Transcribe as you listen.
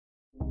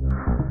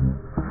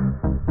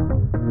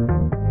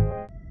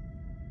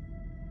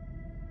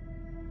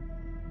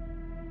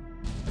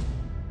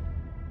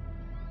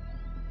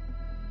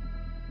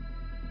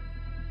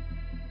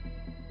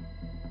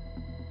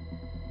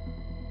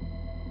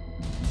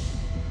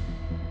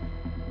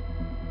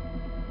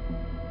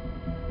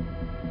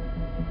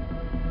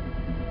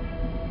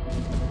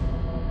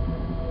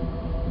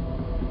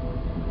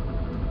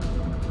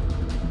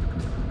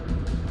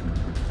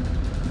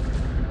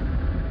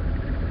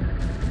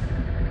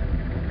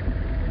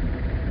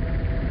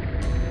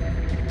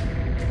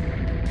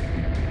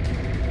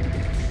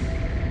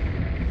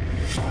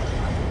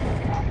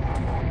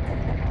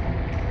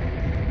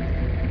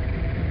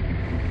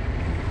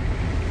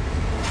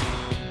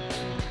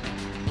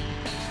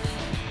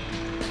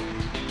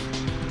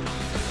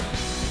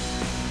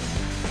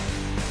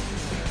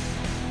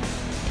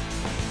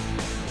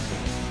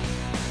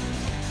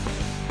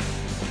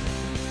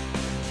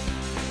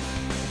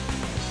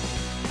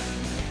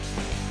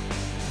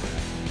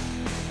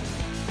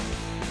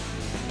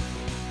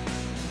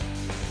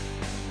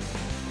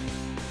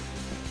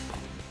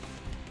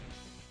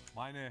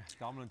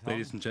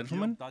Ladies and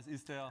gentlemen,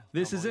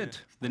 this is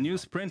it, the new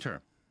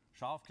Sprinter.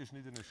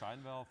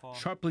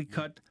 Sharply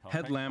cut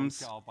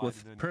headlamps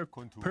with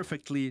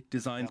perfectly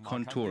designed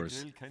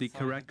contours. The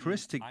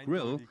characteristic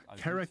grille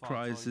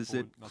characterizes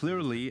it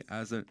clearly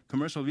as a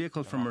commercial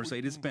vehicle from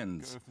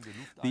Mercedes-Benz.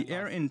 The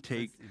air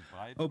intake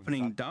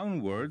opening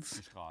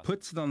downwards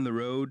puts it on the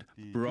road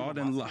broad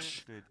and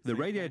lush. The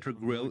radiator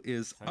grille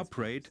is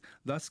upright,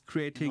 thus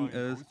creating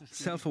a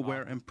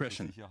self-aware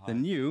impression. The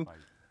new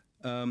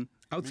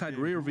outside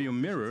rear-view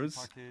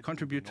mirrors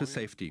contribute to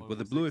safety. With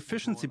the Blue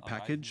Efficiency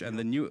package and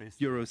the new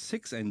Euro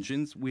 6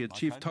 engines, we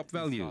achieve top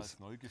values.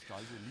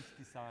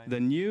 The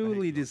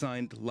newly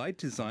designed light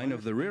design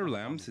of the rear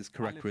lamps is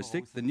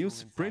characteristic. The new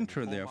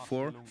Sprinter,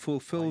 therefore,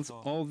 fulfills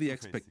all the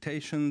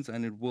expectations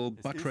and it will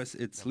buttress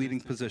its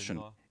leading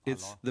position.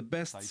 It's the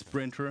best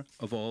Sprinter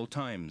of all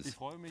times.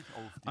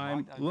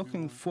 I'm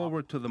looking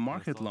forward to the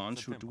market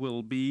launch, which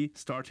will be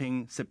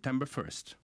starting September 1st.